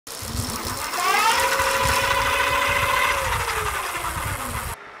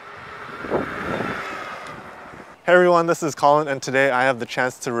Hey everyone, this is Colin, and today I have the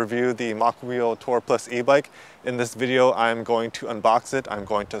chance to review the MOKWHEEL Tor Plus e-bike. In this video, I'm going to unbox it, I'm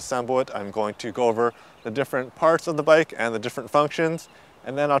going to assemble it, I'm going to go over the different parts of the bike and the different functions,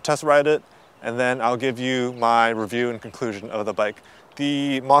 and then I'll test ride it, and then I'll give you my review and conclusion of the bike.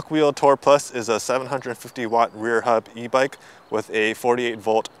 The MOKWHEEL Tor Plus is a 750 watt rear hub e-bike with a 48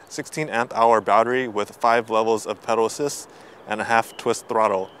 volt, 16 amp hour battery with 5 levels of pedal assist and a half twist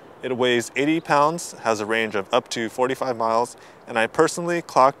throttle. It weighs 80 pounds, has a range of up to 45 miles, and I personally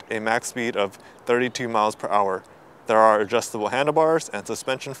clocked a max speed of 32 miles per hour. There are adjustable handlebars and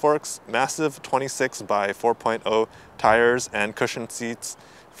suspension forks, massive 26 by 4.0 tires, and cushioned seats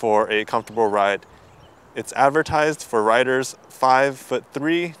for a comfortable ride. It's advertised for riders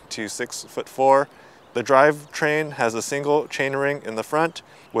 5'3" to 6'4". The drivetrain has a single chainring in the front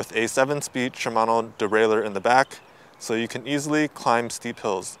with a 7-speed Shimano derailleur in the back, so you can easily climb steep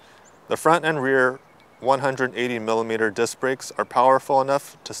hills. The front and rear 180mm disc brakes are powerful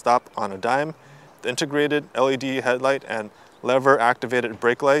enough to stop on a dime. The integrated LED headlight and lever-activated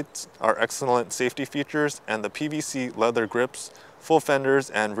brake lights are excellent safety features, and the PVC leather grips, full fenders,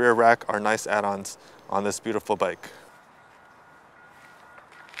 and rear rack are nice add-ons on this beautiful bike.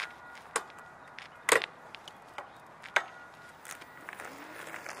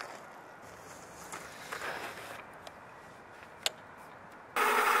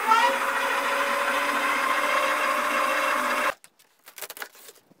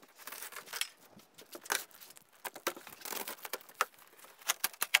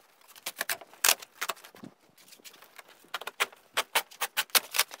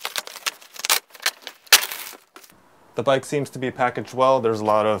 The bike seems to be packaged well. There's a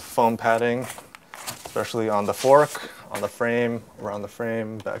lot of foam padding, especially on the fork, on the frame, around the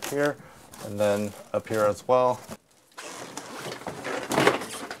frame back here, and then up here as well.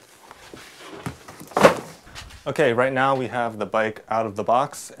 Okay, right now we have the bike out of the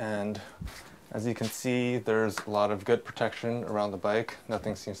box, and as you can see, there's a lot of good protection around the bike.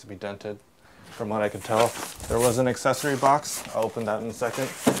 Nothing seems to be dented from what I can tell. There was an accessory box. I'll open that in a second.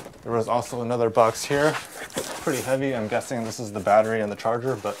 There was also another box here. Pretty heavy. I'm guessing this is the battery and the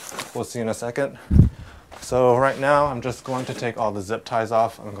charger, but we'll see in a second. So right now I'm just going to take all the zip ties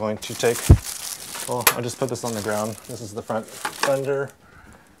off. I'm going to take, well, I'll just put this on the ground. This is the front fender.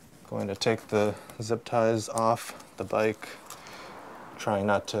 I'm going to take the zip ties off the bike, trying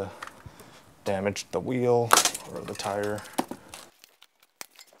not to damage the wheel or the tire.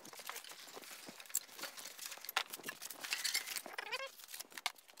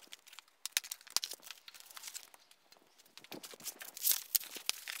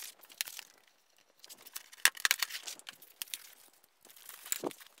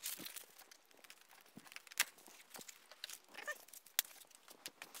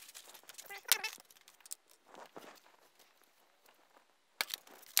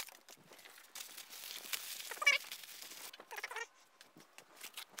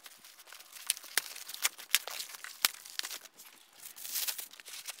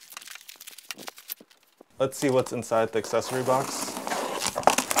 Let's see what's inside the accessory box.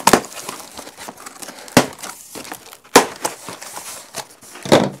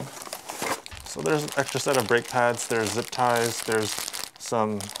 So there's an extra set of brake pads, there's zip ties, there's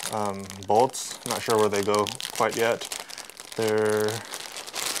some bolts. I'm not sure where they go quite yet. There's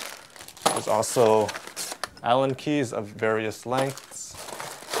also Allen keys of various lengths.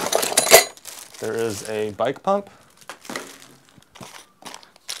 There is a bike pump.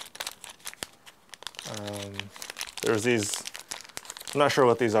 There's these, I'm not sure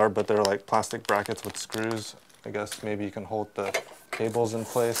what these are, but they're like plastic brackets with screws. I guess maybe you can hold the cables in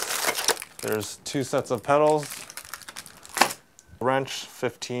place. There's 2 sets of pedals. Wrench,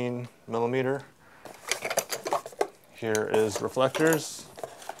 15mm. Here is reflectors.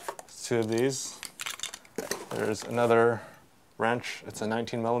 2 of these. There's another wrench. It's a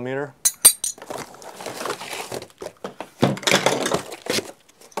 19mm.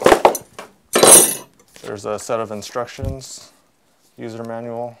 There's a set of instructions, user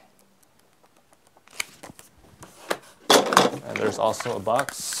manual, and there's also a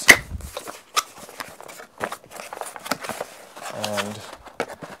box, and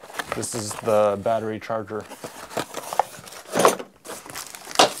this is the battery charger.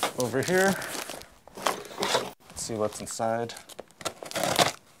 Over here, let's see what's inside.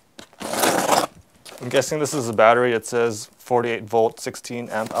 I'm guessing this is a battery. It says 48 volt, 16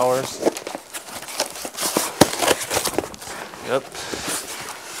 amp hours. Yep.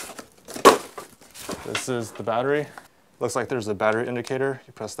 This is the battery. Looks like there's a battery indicator.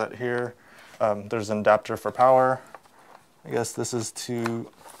 You press that here. There's an adapter for power. I guess this is to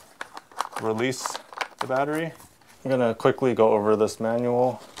release the battery. I'm gonna quickly go over this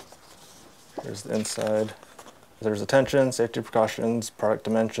manual. Here's the inside. There's attention, safety precautions, product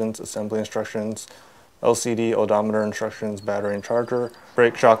dimensions, assembly instructions, LCD odometer instructions, battery and charger,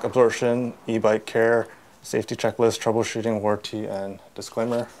 brake shock absorption, e-bike care, safety checklist, troubleshooting, warranty, and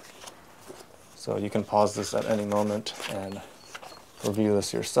disclaimer. So you can pause this at any moment and review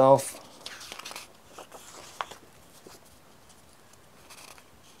this yourself.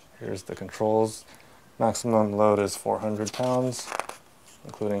 Here's the controls. Maximum load is 400 pounds,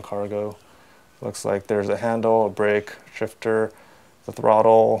 including cargo. Looks like there's a handle, a brake, shifter, the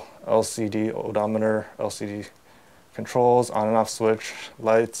throttle, LCD odometer, LCD controls, on and off switch,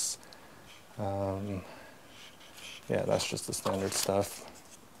 lights. Yeah, that's just the standard stuff.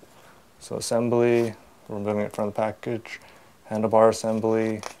 So assembly, removing it from the package, handlebar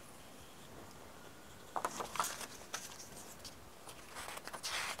assembly,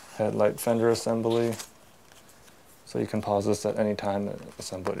 headlight fender assembly. So you can pause this at any time and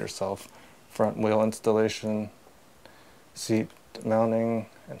assemble it yourself. Front wheel installation, seat mounting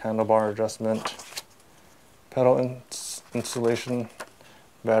and handlebar adjustment, pedal installation,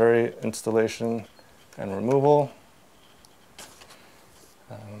 battery installation and removal,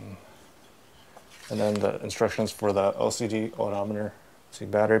 and then the instructions for the LCD odometer. See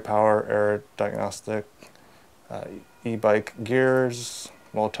battery power, air diagnostic, e-bike gears,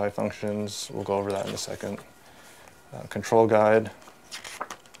 multi-functions, we'll go over that in a second, control guide,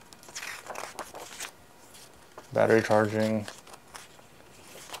 battery charging,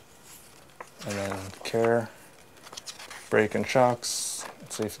 and then care, brake and shocks,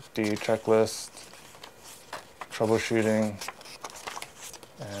 safety checklist, troubleshooting,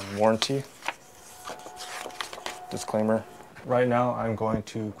 and warranty. Disclaimer. Right now I'm going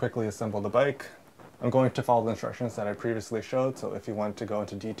to quickly assemble the bike. I'm going to follow the instructions that I previously showed, so if you want to go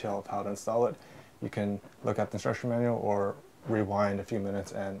into detail of how to install it, you can look at the instruction manual or rewind a few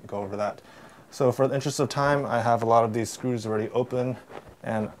minutes and go over that. So for the interest of time, I have a lot of these screws already open,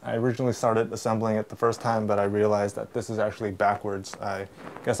 and I originally started assembling it the first time, but I realized that this is actually backwards. I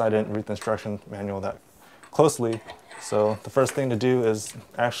guess I didn't read the instruction manual that closely. So the first thing to do is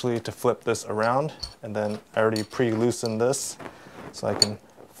actually to flip this around, and then I already pre-loosened this, so I can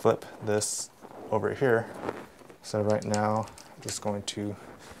flip this over here. So right now, I'm just going to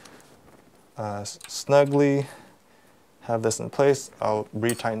snugly have this in place. I'll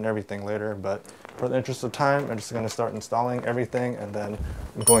retighten everything later, but for the interest of time, I'm just going to start installing everything, and then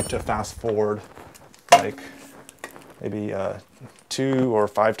I'm going to fast forward like maybe 2 or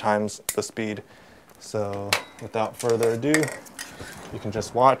 5 times the speed. So without further ado, you can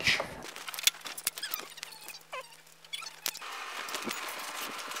just watch.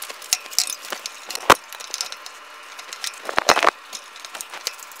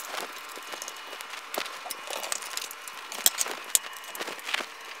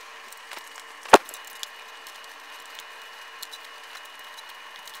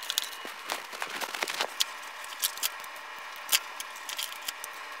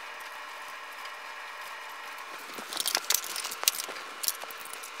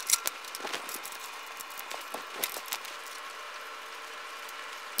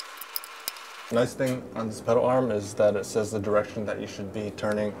 The nice thing on this pedal arm is that it says the direction that you should be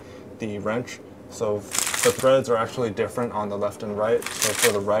turning the wrench. So the threads are actually different on the left and right. So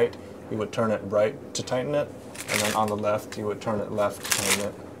for the right, you would turn it right to tighten it, and then on the left, you would turn it left to tighten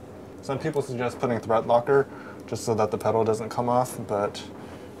it. Some people suggest putting thread locker just so that the pedal doesn't come off, but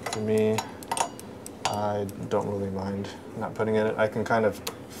for me, I don't really mind not putting it in. I can kind of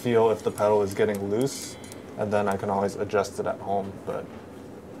feel if the pedal is getting loose, and then I can always adjust it at home. But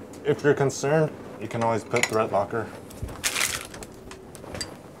if you're concerned, you can always put thread locker.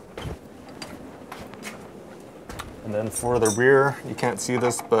 And then for the rear, you can't see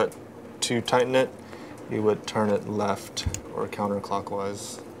this, but to tighten it, you would turn it left or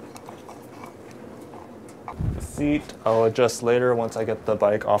counterclockwise. The seat, I'll adjust later once I get the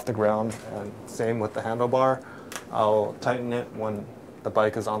bike off the ground, and same with the handlebar. I'll tighten it when the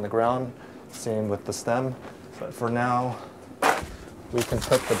bike is on the ground, same with the stem. But for now, we can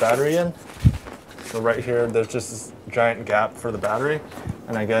put the battery in. So right here, there's just this giant gap for the battery,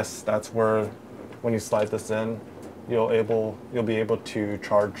 and I guess that's where, when you slide this in, you'll be able to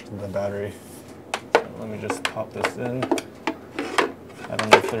charge the battery. So let me just pop this in. I don't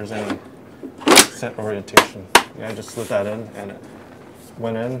know if there's any set orientation. Yeah, I just slid that in, and it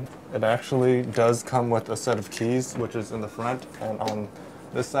went in. It actually does come with a set of keys, which is in the front, and on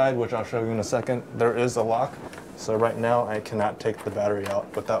this side, which I'll show you in a second, there is a lock. So right now I cannot take the battery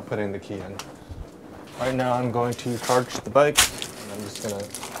out without putting the key in. Right now I'm going to charge the bike, and I'm just going to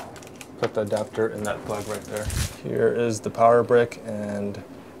put the adapter in that plug right there. Here is the power brick, and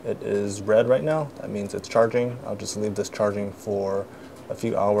it is red right now. That means it's charging. I'll just leave this charging for a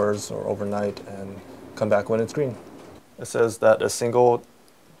few hours or overnight and come back when it's green. It says that a single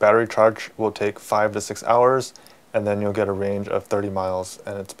battery charge will take 5 to 6 hours, and then you'll get a range of 30 miles,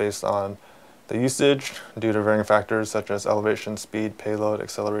 and it's based on the usage due to varying factors such as elevation, speed, payload,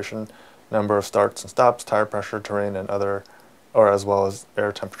 acceleration, number of starts and stops, tire pressure, terrain, and other, or as well as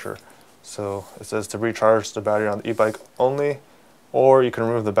air temperature. So it says to recharge the battery on the e-bike only, or you can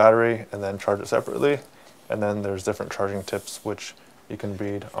remove the battery and then charge it separately, and then there's different charging tips which you can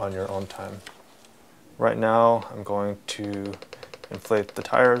read on your own time. Right now I'm going to inflate the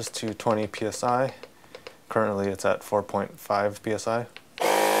tires to 20 psi. Currently it's at 4.5 psi.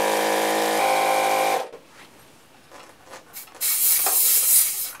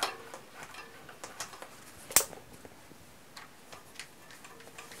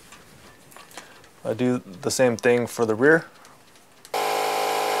 I do the same thing for the rear.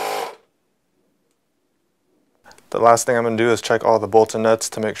 The last thing I'm going to do is check all the bolts and nuts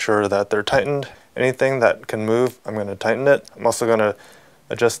to make sure that they're tightened. Anything that can move, I'm going to tighten it. I'm also going to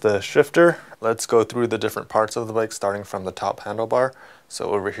adjust the shifter. Let's go through the different parts of the bike, starting from the top handlebar.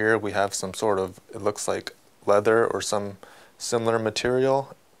 So over here we have some sort of, it looks like leather or some similar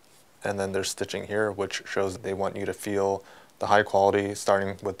material. And then there's stitching here, which shows they want you to feel the high quality,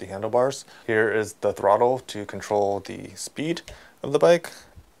 starting with the handlebars. Here is the throttle to control the speed of the bike.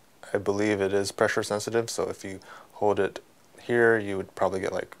 I believe it is pressure sensitive, so if you hold it here, you would probably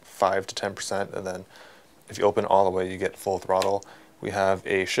get like 5 to 10%, and then if you open all the way, you get full throttle. We have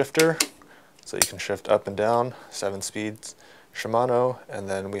a shifter, so you can shift up and down, 7 speeds, Shimano, and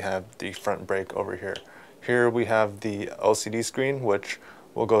then we have the front brake over here. Here we have the LCD screen, which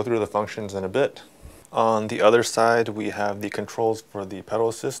we'll go through the functions in a bit. On the other side, we have the controls for the pedal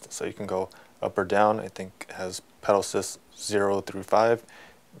assist, so you can go up or down. I think it has pedal assist 0 through 5.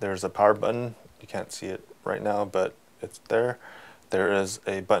 There's a power button. You can't see it right now, but it's there. There is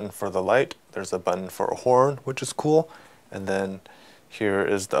a button for the light. There's a button for a horn, which is cool. And then here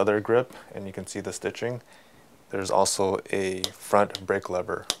is the other grip, and you can see the stitching. There's also a front brake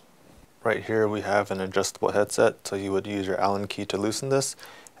lever. Right here we have an adjustable headset, so you would use your Allen key to loosen this,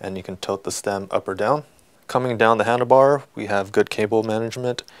 and you can tilt the stem up or down. Coming down the handlebar, we have good cable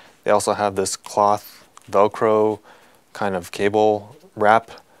management. They also have this cloth Velcro kind of cable wrap,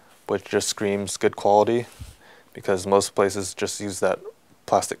 which just screams good quality, because most places just use that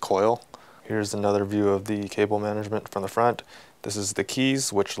plastic coil. Here's another view of the cable management from the front. This is the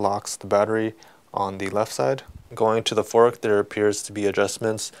keys, which locks the battery on the left side. Going to the fork, there appears to be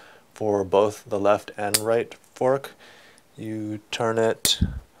adjustments for both the left and right fork. You turn it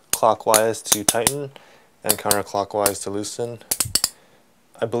clockwise to tighten and counterclockwise to loosen.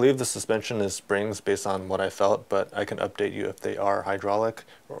 I believe the suspension is springs based on what I felt, but I can update you if they are hydraulic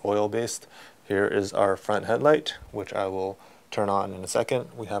or oil based. Here is our front headlight, which I will turn on in a second.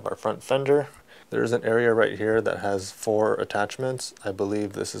 We have our front fender. There's an area right here that has 4 attachments. I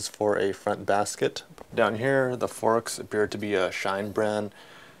believe this is for a front basket. Down here, the forks appear to be a Shine brand.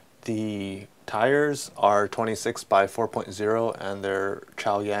 The tires are 26 by 4.0 and they're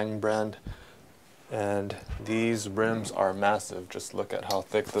Chaoyang brand. And these rims are massive. Just look at how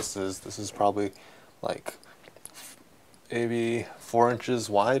thick this is. This is probably like maybe 4 inches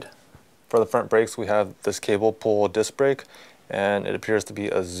wide. For the front brakes, we have this cable pull disc brake, and it appears to be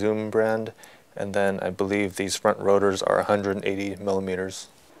a Zoom brand. And then I believe these front rotors are 180 millimeters.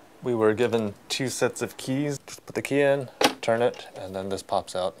 We were given 2 sets of keys. Just put the key in, turn it, and then this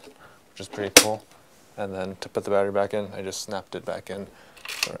pops out, which is pretty cool. And then to put the battery back in, I just snapped it back in.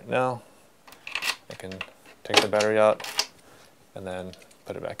 So right now, I can take the battery out and then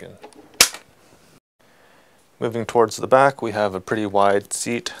put it back in. Moving towards the back, we have a pretty wide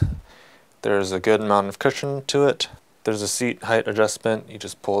seat. There's a good amount of cushion to it. There's a seat height adjustment. You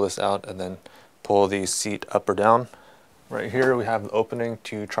just pull this out and then pull the seat up or down. Right here we have the opening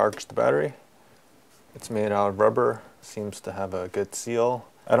to charge the battery. It's made out of rubber, seems to have a good seal.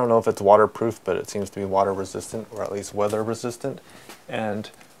 I don't know if it's waterproof, but it seems to be water resistant, or at least weather resistant. And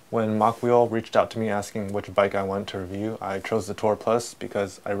when MOKWHEEL reached out to me asking which bike I wanted to review, I chose the Tor Plus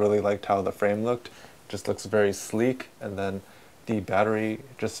because I really liked how the frame looked. It just looks very sleek, and then the battery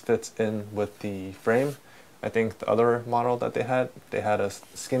just fits in with the frame. I think the other model that they had a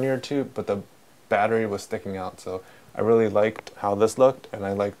skinnier tube, but the battery was sticking out. So I really liked how this looked, and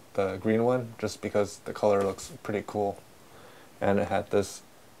I liked the green one just because the color looks pretty cool. And it had this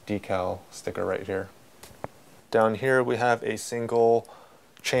decal sticker right here. Down here we have a single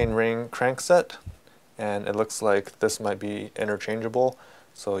chain ring crank set, and it looks like this might be interchangeable.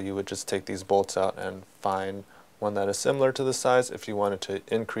 So you would just take these bolts out and find one that is similar to the size if you wanted to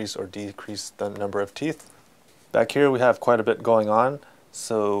increase or decrease the number of teeth. Back here we have quite a bit going on.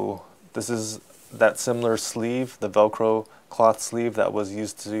 So this is that similar sleeve, the Velcro cloth sleeve that was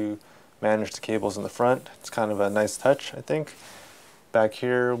used to manage the cables in the front. It's kind of a nice touch, I think. Back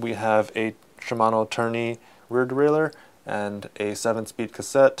here we have a Shimano tourney rear derailleur and a 7-speed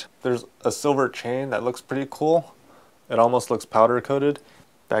cassette. There's a silver chain that looks pretty cool. It almost looks powder coated.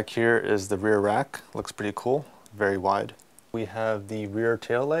 Back here is the rear rack. Looks pretty cool, very wide. We have the rear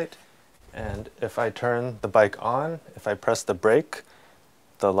tail light, and if I turn the bike on, if I press the brake,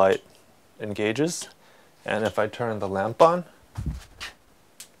 the light engages. And if I turn the lamp on,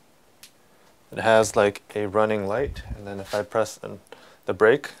 it has like a running light, and then if I press the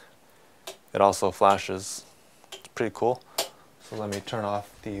brake, it also flashes. It's pretty cool. So let me turn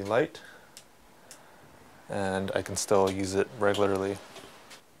off the light, and I can still use it regularly.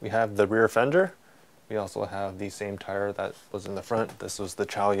 We have the rear fender. We also have the same tire that was in the front. This was the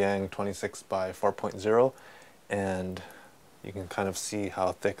Chaoyang 26 by 4.0, and you can kind of see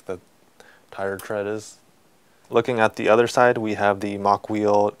how thick the tire tread is. Looking at the other side, we have the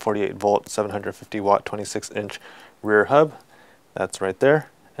MOKWHEEL 48 volt 750 watt 26-inch rear hub. That's right there.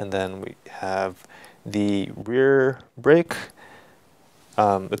 And then we have the rear brake.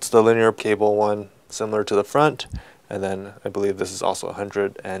 It's the linear cable one, similar to the front. And then I believe this is also a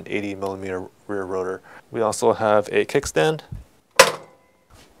 180 millimeter rear rotor. We also have a kickstand.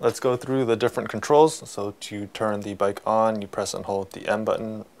 Let's go through the different controls. So to turn the bike on, you press and hold the M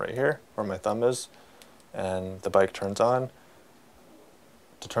button right here, where my thumb is, and the bike turns on.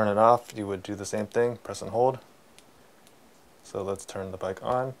 To turn it off, you would do the same thing, press and hold. So let's turn the bike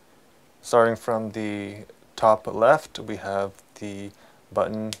on. Starting from the top left, we have the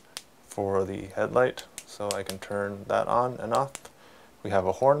button for the headlight, so I can turn that on and off. We have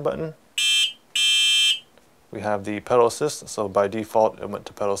a horn button. We have the pedal assist, so by default it went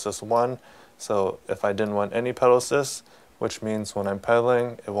to pedal assist 1. So if I didn't want any pedal assist, which means when I'm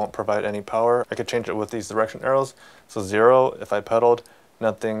pedaling it won't provide any power, I could change it with these direction arrows. So 0, if I pedaled,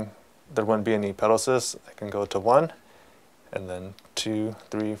 nothing, there wouldn't be any pedal assist. I can go to 1, and then 2,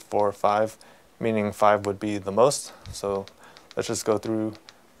 3, 4, 5, meaning 5 would be the most. So let's just go through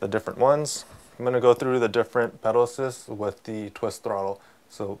the different ones. I'm going to go through the different pedal assists with the twist throttle.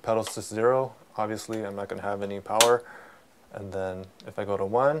 So pedal assist 0, obviously I'm not going to have any power. And then if I go to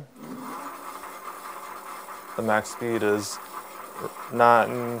 1, the max speed is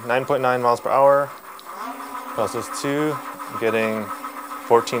 9.9 miles per hour. Pedal assist 2, I'm getting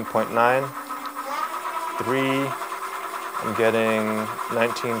 14.9. 3, I'm getting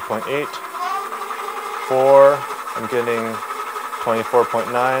 19.8. 4, I'm getting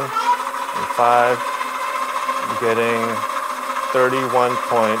 24.9. And 5, I'm getting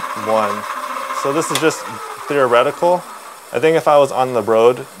 31.1. So this is just theoretical. I think if I was on the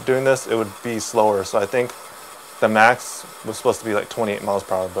road doing this, it would be slower. So I think the max was supposed to be like 28 miles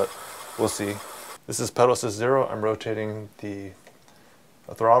per hour, but we'll see. This is pedal assist 0. I'm rotating the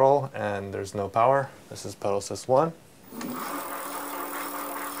throttle and there's no power. This is pedal assist 1.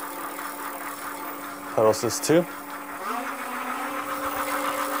 Pedal assist 2.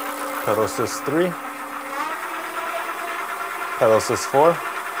 Pedal assist 3. Pedal assist 4.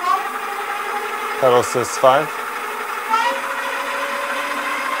 Pedal assist 5.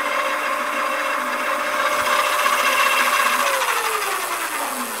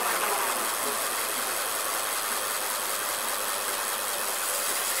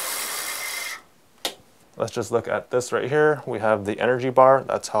 Let's just look at this right here. We have the energy bar.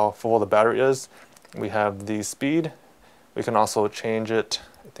 That's how full the battery is. We have the speed. We can also change it.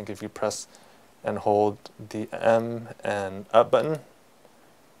 I think if you press and hold the M and up button,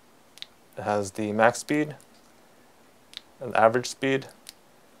 it has the max speed and the average speed.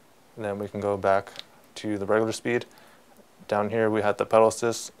 And then we can go back to the regular speed. Down here we had the pedal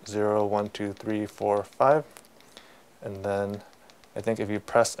assist 0, 1, 2, 3, 4, 5. And then I think if you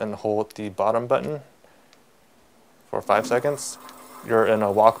press and hold the bottom button for 5 seconds, you're in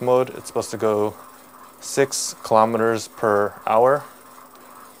a walk mode. It's supposed to go 6 kilometers per hour.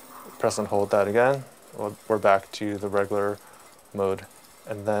 Press and hold that again. We're back to the regular mode.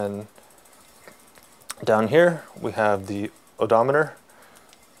 And then down here we have the odometer.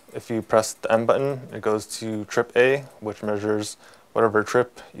 If you press the M button, it goes to trip A, which measures whatever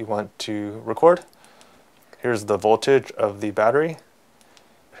trip you want to record. Here's the voltage of the battery.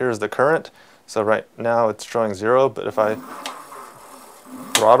 Here's the current. So right now it's showing 0, but if I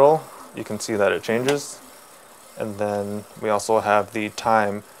throttle, you can see that it changes. And then we also have the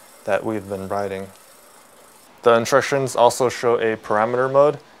time that we've been riding. The instructions also show a parameter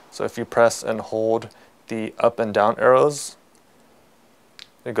mode. So if you press and hold the up and down arrows,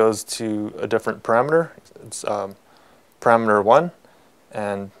 it goes to a different parameter. It's parameter 1,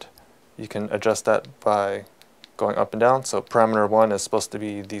 and you can adjust that by going up and down. So parameter 1 is supposed to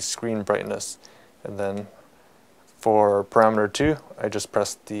be the screen brightness, and then for parameter 2, I just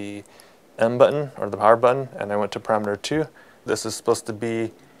pressed the M button or the power button, and I went to parameter 2. This is supposed to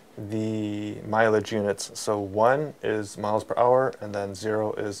be the mileage units. So 1 is miles per hour, and then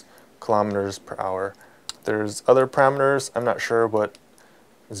 0 is kilometers per hour. There's other parameters. I'm not sure what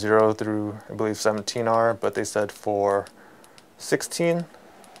 0 through I believe 17 are, but they said for 16,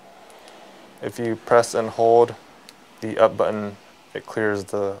 if you press and hold the up button, it clears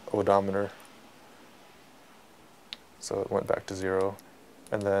the odometer. So it went back to 0.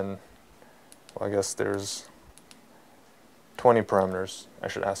 And then, well, I guess there's 20 parameters. I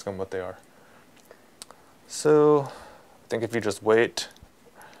should ask them what they are. So I think if you just wait,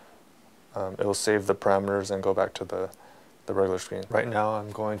 it will save the parameters and go back to the regular screen. Right now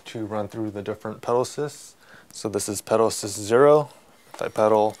I'm going to run through the different pedal assists. So this is pedal assist 0. If I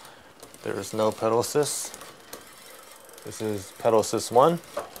pedal, there is no pedal assist. This is pedal assist 1.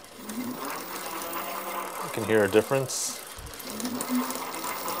 You can hear a difference.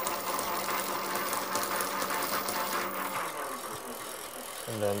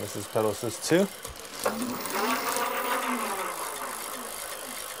 And then this is pedal assist 2.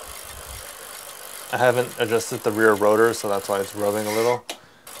 I haven't adjusted the rear rotor, so that's why it's rubbing a little.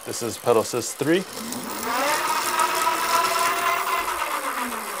 This is pedal assist 3.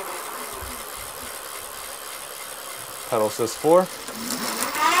 Pedal assist 4.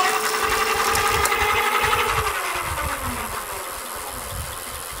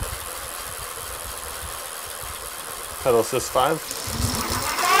 Pedal assist 5.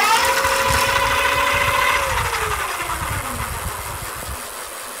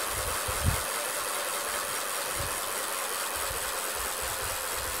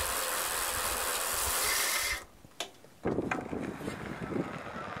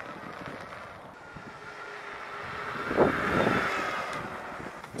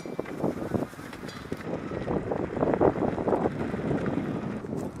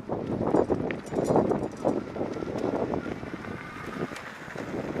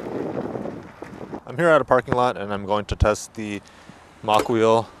 I'm here at a parking lot and I'm going to test the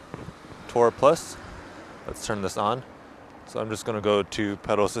MOKWHEEL Tor Plus. Let's turn this on. So I'm just going to go to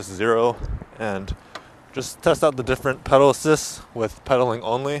pedal assist 0 and just test out the different pedal assists with pedaling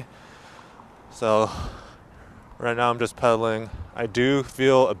only. So right now I'm just pedaling. I do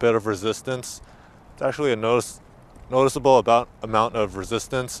feel a bit of resistance. It's actually a noticeable amount of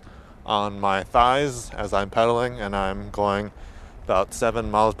resistance on my thighs as I'm pedaling, and I'm going about 7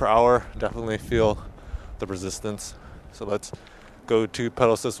 miles per hour. Definitely feel the resistance. So let's go to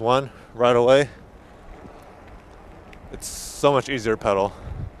pedal assist 1 right away. It's so much easier to pedal.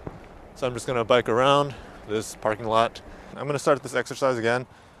 So I'm just gonna bike around this parking lot. I'm gonna start this exercise again.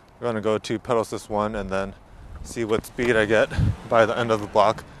 I'm gonna go to pedal assist 1 and then see what speed I get by the end of the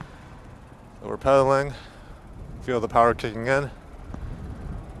block. So we're pedaling, feel the power kicking in.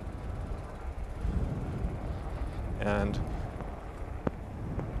 And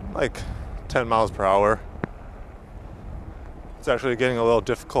like 10 miles per hour. It's actually getting a little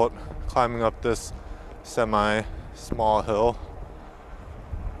difficult climbing up this semi-small hill.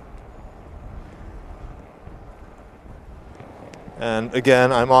 And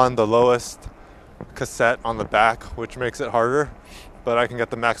again, I'm on the lowest cassette on the back, which makes it harder, but I can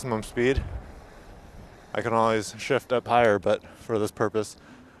get the maximum speed. I can always shift up higher, but for this purpose,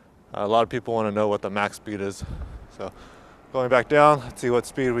 a lot of people want to know what the max speed is. So going back down, let's see what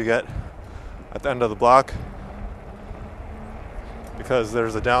speed we get at the end of the block. Because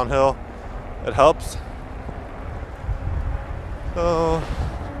there's a downhill, it helps. So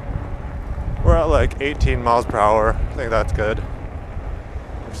we're at like 18 miles per hour. I think that's good.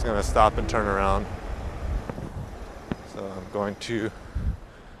 I'm just gonna stop and turn around. So I'm going to,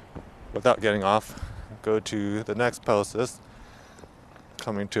 without getting off, go to the next pedal assist,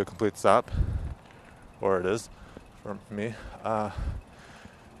 coming to a complete stop, or it is for me. Pedal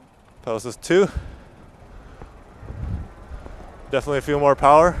assist 2. Definitely feel more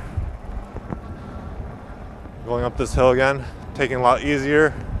power. Going up this hill again, taking a lot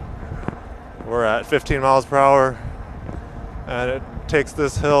easier. We're at 15 miles per hour, and it takes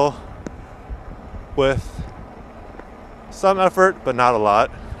this hill with some effort, but not a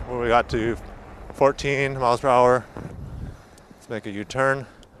lot. When we got to 14 miles per hour, let's make a U-turn.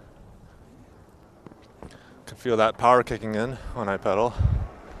 Can feel that power kicking in when I pedal.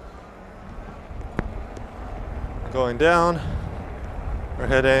 Going down, we're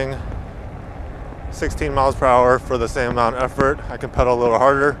hitting 16 miles per hour for the same amount of effort. I can pedal a little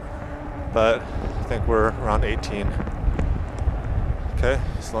harder, but I think we're around 18. Okay,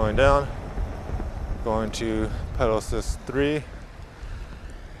 slowing down. Going to pedal assist 3.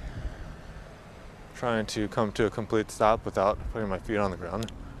 Trying to come to a complete stop without putting my feet on the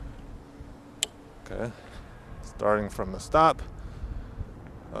ground. Okay, starting from the stop.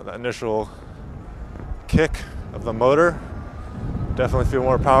 The initial kick of the motor. Definitely feel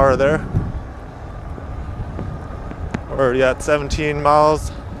more power there. We're already at 17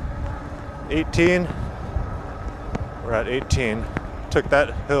 miles. 18. We're at 18. Took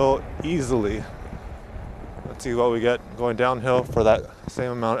that hill easily. Let's see what we get going downhill for that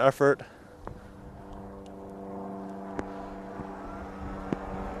same amount of effort.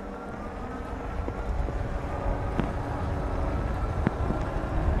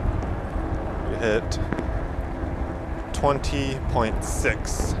 We hit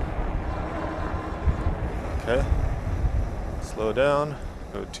 20.6. Okay. Slow down.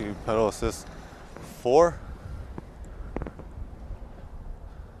 Go to pedal assist 4.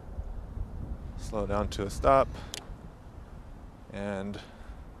 Slow down to a stop. And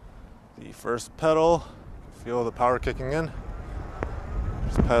the first pedal, feel the power kicking in.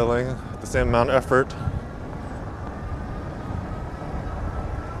 Just pedaling at the same amount of effort.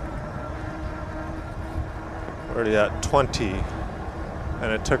 We're already at 20,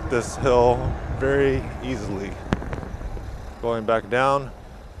 and it took this hill very easily. Going back down.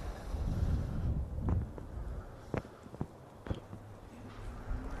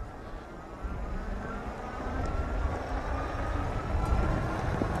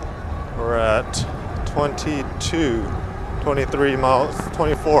 We're at 22, 23 miles,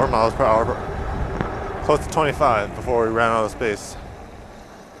 24 miles per hour, close to 25 before we ran out of space.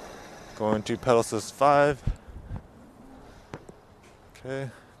 Going to pedal assist 5.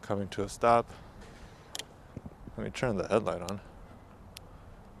 Okay, coming to a stop. Let me turn the headlight on.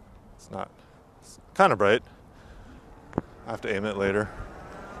 It's kind of bright. I have to aim it later.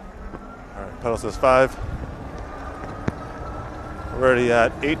 All right, pedal assist 5. We're already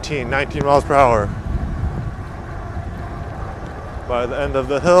at 18, 19 miles per hour. By the end of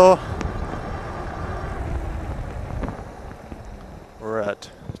the hill, we're at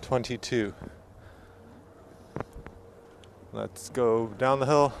 22. Let's go down the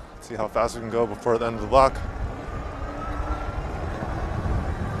hill, see how fast we can go before the end of the block.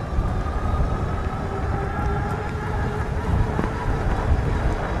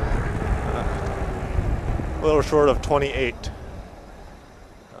 A little short of 28.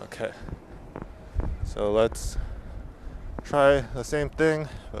 Okay, so let's try the same thing,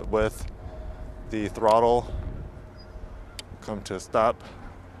 but with the throttle. Come to a stop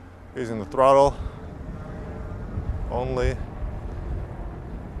using the throttle only.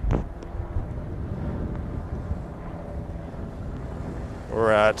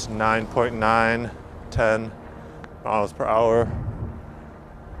 We're at 9.9, 10 miles per hour.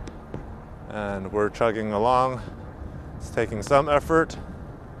 And we're chugging along. It's taking some effort.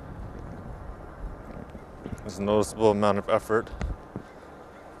 There's a noticeable amount of effort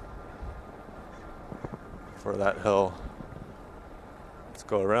for that hill. Let's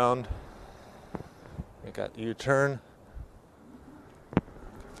go around. We got U-turn.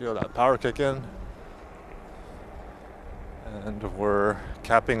 Feel that power kick in. And we're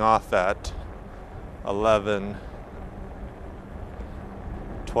capping off at 11,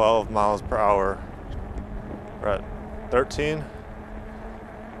 12 miles per hour. We're at 13.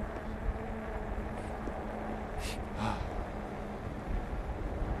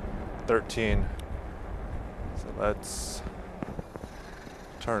 So let's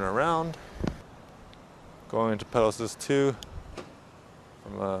turn around. Going to pedal assist 2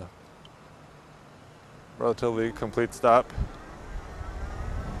 from a relatively complete stop.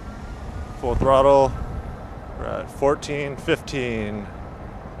 Full throttle. We're at 14, 15.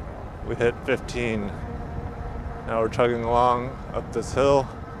 We hit 15. Now we're chugging along up this hill,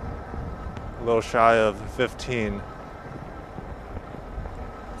 a little shy of 15.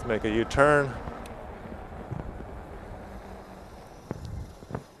 Let's make a U-turn.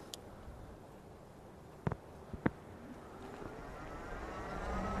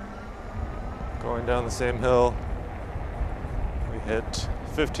 Going down the same hill, we hit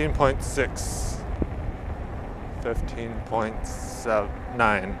 15.6,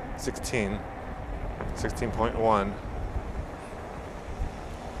 15.9, 16, 16.1.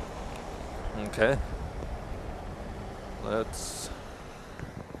 Okay, let's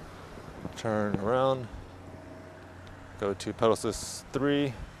turn around, go to pedal assist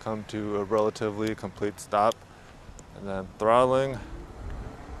 3, come to a relatively complete stop. and then throttling.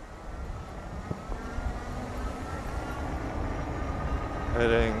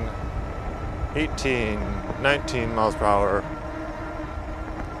 Hitting 18, 19 miles per hour.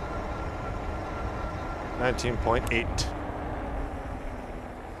 19.8.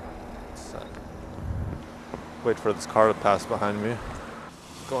 Wait for this car to pass behind me.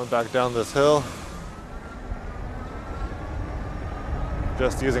 Going back down this hill.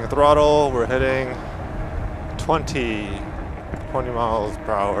 Just using throttle, we're hitting 20 miles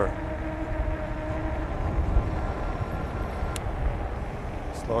per hour.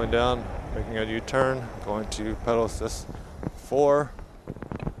 Slowing down, making a U-turn, going to pedal assist 4,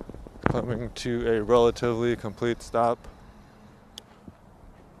 coming to a relatively complete stop.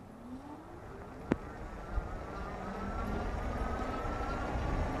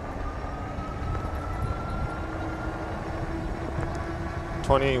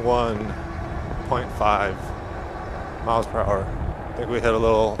 .5 miles per hour. I think we hit a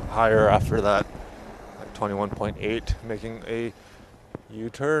little higher after that, like 21.8, making a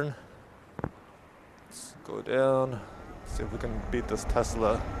U-turn. Let's go down, see if we can beat this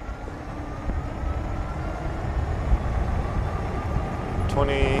Tesla.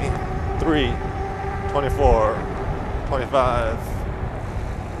 23, 24, 25.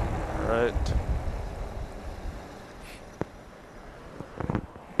 All right.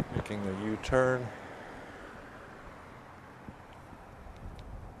 Making a U-turn.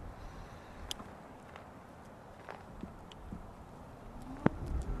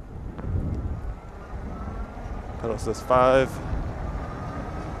 Pedal assist 5.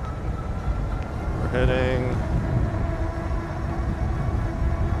 We're hitting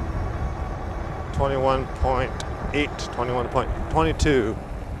 21.8, 21.22.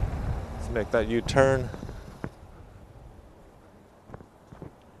 Let's make that U-turn.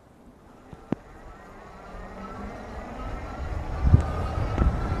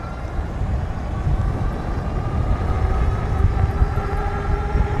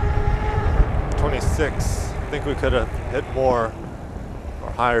 I think we could have hit more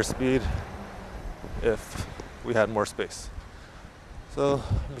or higher speed if we had more space. So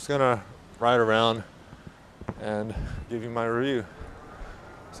I'm just gonna ride around and give you my review.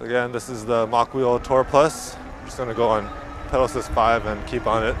 So again, this is the MOKWHEEL Tor Plus. I'm just gonna go on pedal assist 5 and keep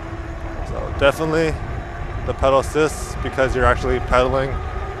on it. So definitely the pedal assist, because you're actually pedaling,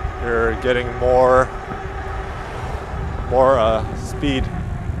 you're getting more speed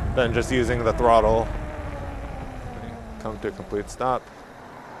than just using the throttle. Come to a complete stop.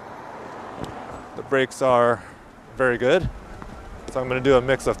 The brakes are very good, so I'm going to do a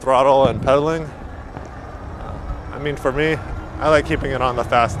mix of throttle and pedaling. I mean, for me, I like keeping it on the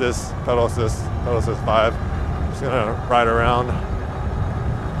fastest pedal assist 5. I'm just going to ride around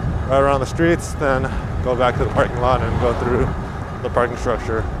the streets, then go back to the parking lot and go through the parking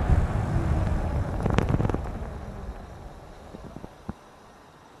structure.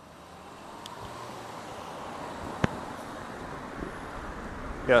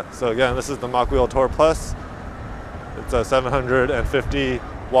 Yeah, so again, this is the MOKWHEEL Tor Plus. It's a 750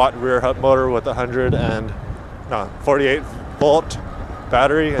 watt rear hub motor with 48 volt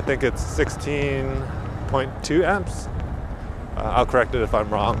battery. I think it's 16.2 amps. I'll correct it if I'm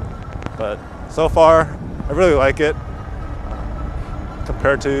wrong. But so far, I really like it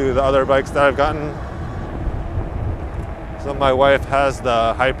compared to the other bikes that I've gotten. So my wife has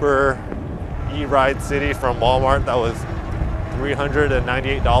the Hyper E-Ride City from Walmart that was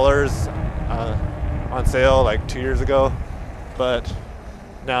 $398 on sale like 2 years ago, but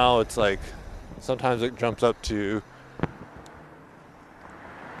now it's like sometimes it jumps up to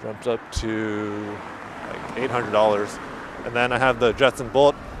like $800. And then I have the Jetson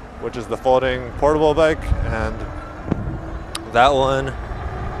Bolt, which is the folding portable bike, and that one,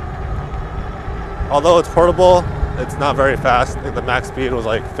 although it's portable, it's not very fast. I think the max speed was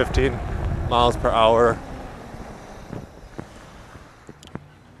like 15 miles per hour.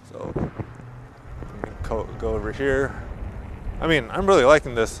 Go over here. I mean, I'm really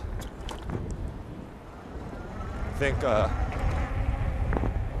liking this. I think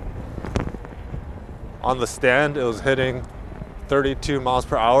on the stand it was hitting 32 miles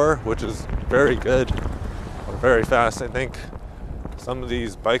per hour, which is very good, or very fast. I think some of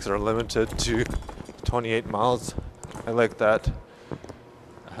these bikes are limited to 28 miles. I like that it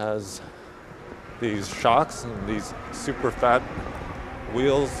has these shocks and these super fat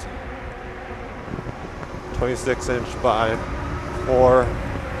wheels. 26-inch by 4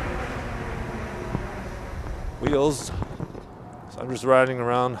 wheels. So I'm just riding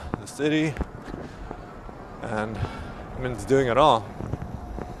around the city, and I mean, it's doing it all.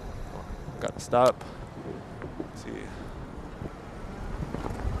 Got to stop, Let's see.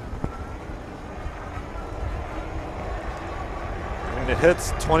 And it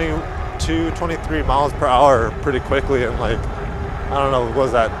hits 22, 23 miles per hour pretty quickly in like, I don't know, what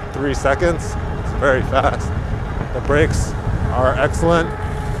was that, 3 seconds? It's very fast. The brakes are excellent.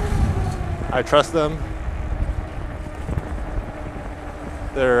 I trust them.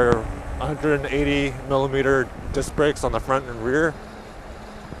 They're 180 millimeter disc brakes on the front and rear.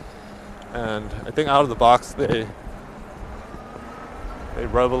 And I think out of the box they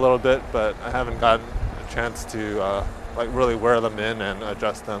rub a little bit, but I haven't gotten a chance to like really wear them in and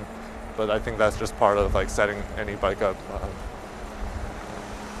adjust them. But I think that's just part of like setting any bike up.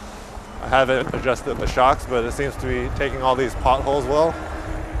 I haven't adjusted the shocks, but it seems to be taking all these potholes well.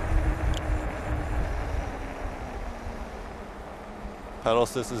 Pedal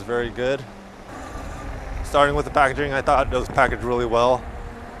assist is very good. Starting with the packaging, I thought it was packaged really well.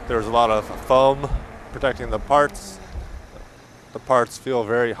 There was a lot of foam protecting the parts. The parts feel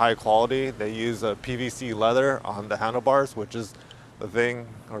very high quality. They use a PVC leather on the handlebars, which is the thing,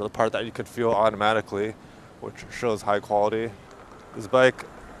 or the part that you could feel automatically, which shows high quality. This bike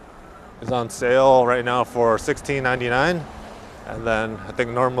is on sale right now for $16.99, and then I think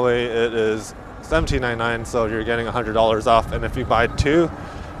normally it is $17.99, so you're getting $100 off, and if you buy two,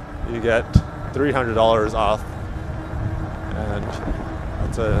 you get $300 off, and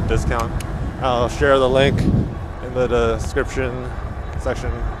that's a discount. I'll share the link in the description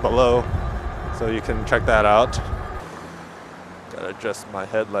section below, so you can check that out. Gotta adjust my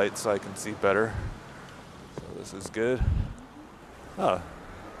headlights so I can see better. So this is good. Oh,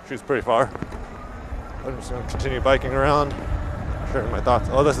 shoots pretty far. I'm just gonna continue biking around, sharing my thoughts.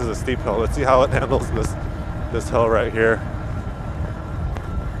 Oh, this is a steep hill. Let's see how it handles this hill right here.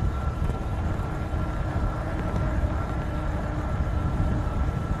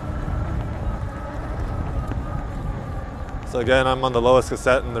 So again, I'm on the lowest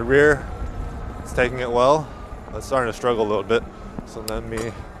cassette in the rear. It's taking it well. It's starting to struggle a little bit. So let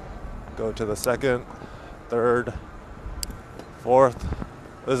me go to the second, third, fourth.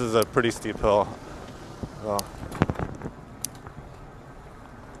 This is a pretty steep hill.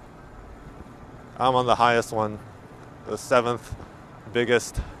 I'm on the highest one, the 7th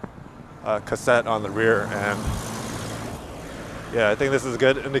biggest cassette on the rear, and yeah, I think this is a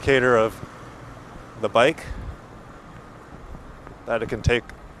good indicator of the bike, that it can take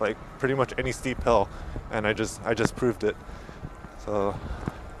like pretty much any steep hill, and I just proved it. So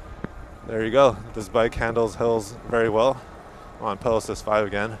there you go. This bike handles hills very well. I'm on pedal assist 5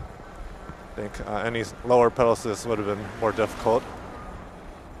 again. I think any lower pedal assist would have been more difficult.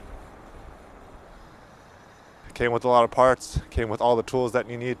 It came with a lot of parts. Came with all the tools that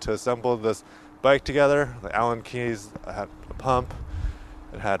you need to assemble this bike together. The Allen keys. I had a pump.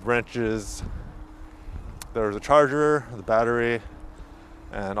 It had wrenches. There was a charger, the battery,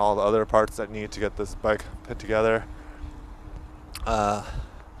 and all the other parts that you need to get this bike put together.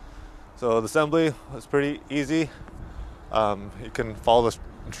 So the assembly was pretty easy. You can follow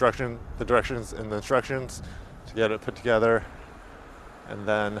the directions in the instructions to get it put together, and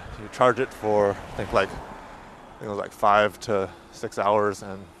then you charge it for I think it was like 5 to 6 hours,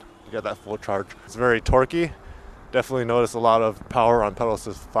 and you get that full charge. It's very torquey. Definitely notice a lot of power on pedal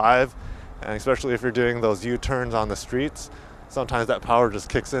assist 5, and especially if you're doing those U-turns on the streets, sometimes that power just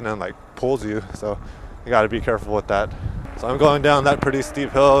kicks in and like pulls you, so you got to be careful with that. So I'm going down that pretty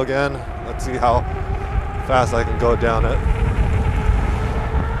steep hill again. Let's see how fast I can go down it.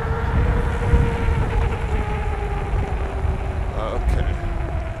 Okay.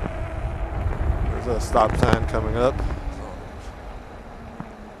 There's a stop sign coming up.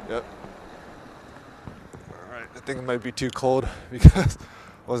 Yep. Alright, I think it might be too cold because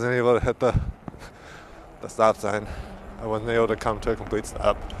I wasn't able to hit the stop sign. I wasn't able to come to a complete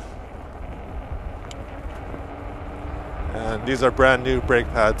stop. And these are brand new brake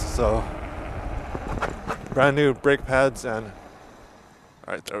pads, so brand new brake pads, and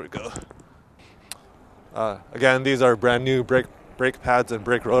all right, there we go. Again, these are brand new brake pads and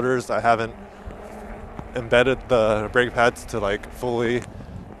brake rotors. I haven't embedded the brake pads to like fully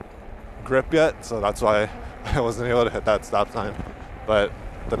grip yet, so that's why I wasn't able to hit that stop sign. But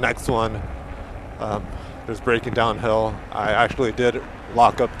the next one, there's braking downhill. I actually did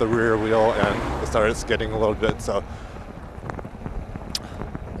lock up the rear wheel and it started skidding a little bit, so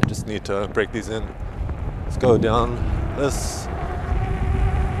I just need to brake these in. Let's go down this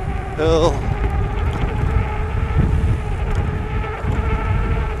hill.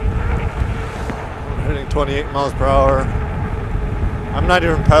 I'm hitting 28 miles per hour. I'm not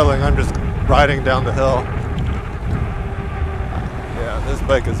even pedaling, I'm just riding down the hill. Yeah, this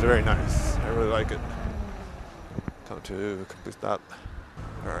bike is very nice. I really like it. Come to a complete stop.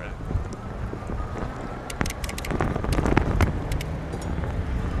 All right.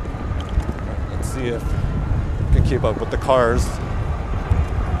 Let's see if we can keep up with the cars.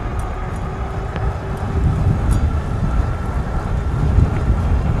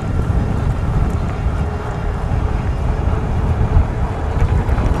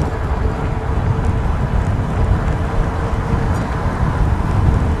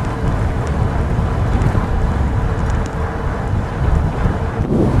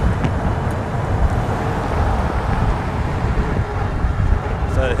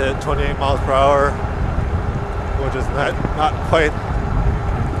 I hit 28 miles per hour, which is not quite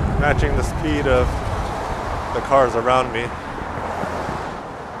matching the speed of the cars around me.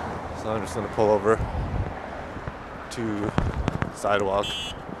 So I'm just going to pull over to sidewalk.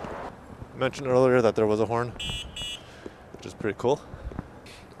 I mentioned earlier that there was a horn, which is pretty cool.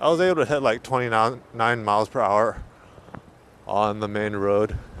 I was able to hit like 29 miles per hour on the main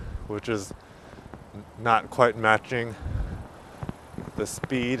road, which is not quite matching the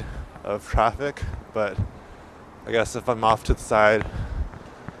speed of traffic, but I guess if I'm off to the side,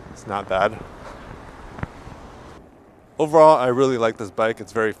 it's not bad. Overall, I really like this bike.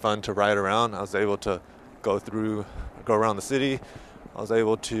 It's very fun to ride around. I was able to go around the city. I was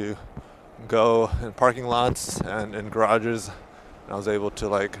able to go in parking lots and in garages. And I was able to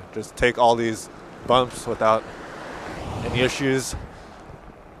like just take all these bumps without any issues.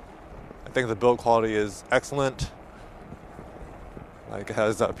 I think the build quality is excellent. Like it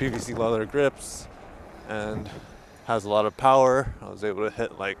has PVC leather grips and has a lot of power. I was able to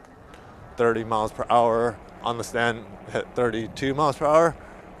hit like 30 miles per hour on the stand, hit 32 miles per hour,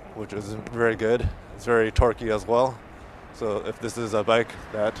 which is very good. It's very torquey as well. So if this is a bike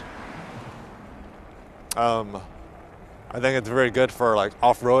that I think it's very good for like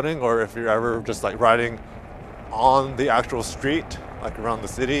off-roading, or if you're ever just like riding on the actual street, like around the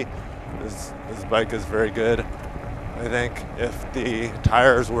city, this bike is very good. I think if the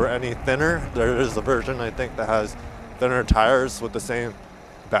tires were any thinner, there is a version I think that has thinner tires with the same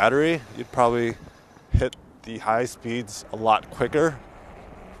battery, you'd probably hit the high speeds a lot quicker.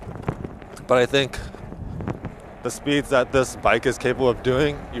 But I think the speeds that this bike is capable of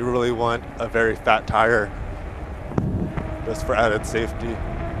doing, you really want a very fat tire just for added safety.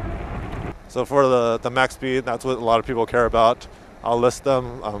 So for the max speed, that's what a lot of people care about. I'll list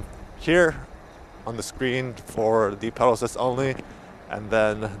them here on the screen for the pedal assist only, and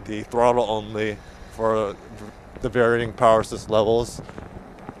then the throttle only for the varying power assist levels.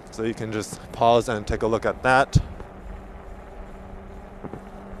 So you can just pause and take a look at that.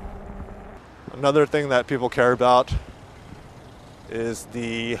 Another thing that people care about is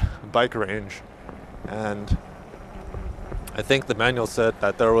the bike range. And I think the manual said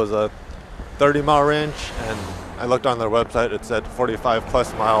that there was a 30-mile range, and I looked on their website, it said 45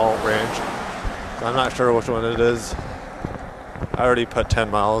 plus mile range. So I'm not sure which one it is. I already put 10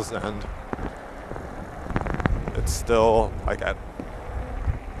 miles and it's still like at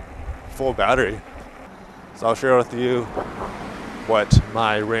full battery. So I'll share with you what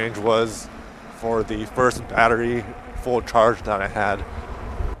my range was for the first battery full charge that I had.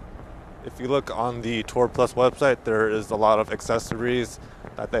 If you look on the Tor Plus website, there is a lot of accessories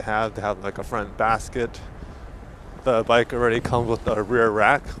that they have. They have like a front basket. The bike already comes with a rear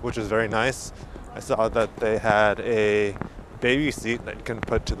rack, which is very nice. I saw that they had a baby seat that you can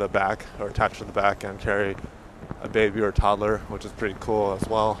put to the back or attach to the back and carry a baby or toddler, which is pretty cool as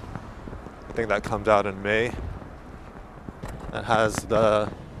well. I think that comes out in May. It has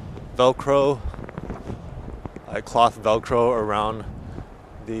the Velcro, like cloth Velcro around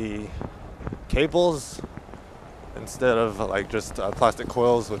the cables instead of like just plastic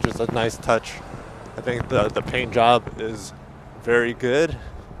coils, which is a nice touch. I think the paint job is very good,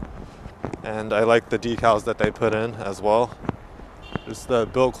 and I like the decals that they put in as well. Just the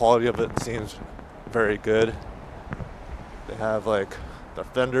build quality of it seems very good. They have like the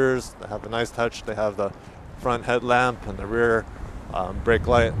fenders, they have a nice touch. They have the front headlamp and the rear brake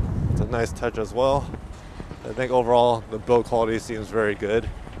light. It's a nice touch as well. I think overall the build quality seems very good.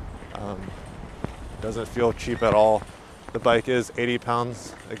 Doesn't feel cheap at all. The bike is 80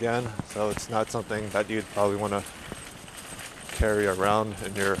 pounds again, so it's not something that you'd probably want to carry around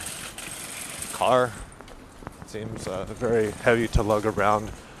in your car. It seems very heavy to lug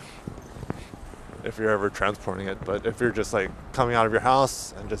around if you're ever transporting it, but if you're just like coming out of your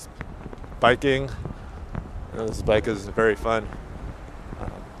house and just biking, this bike is very fun.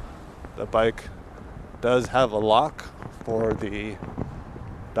 The bike does have a lock for the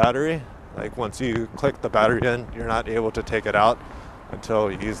battery. Like once you click the battery in, you're not able to take it out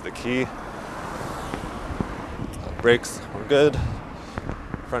until you use the key. Brakes are good.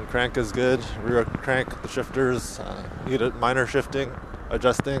 Front crank is good. Rear crank, the shifters need a minor shifting,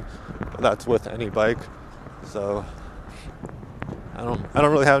 adjusting, but that's with any bike. So I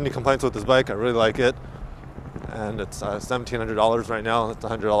don't really have any complaints with this bike. I really like it, and it's $1,700 right now. It's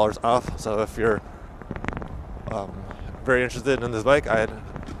 $100 off. So if you're very interested in this bike, I'd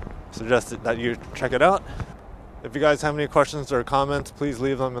suggest that you check it out. If you guys have any questions or comments, please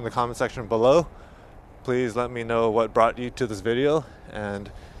leave them in the comment section below. Please let me know what brought you to this video,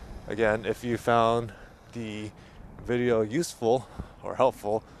 and again, if you found the video useful or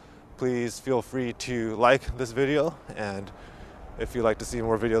helpful, please feel free to like this video, and if you'd like to see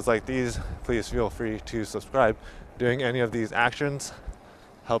more videos like these, please feel free to subscribe. Doing any of these actions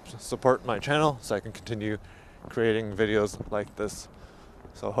helps support my channel so I can continue creating videos like this.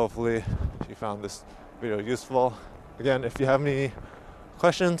 So hopefully you found this video useful. Again, if you have any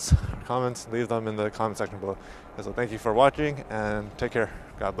questions or comments, leave them in the comment section below. So thank you for watching, and take care.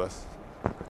 God bless.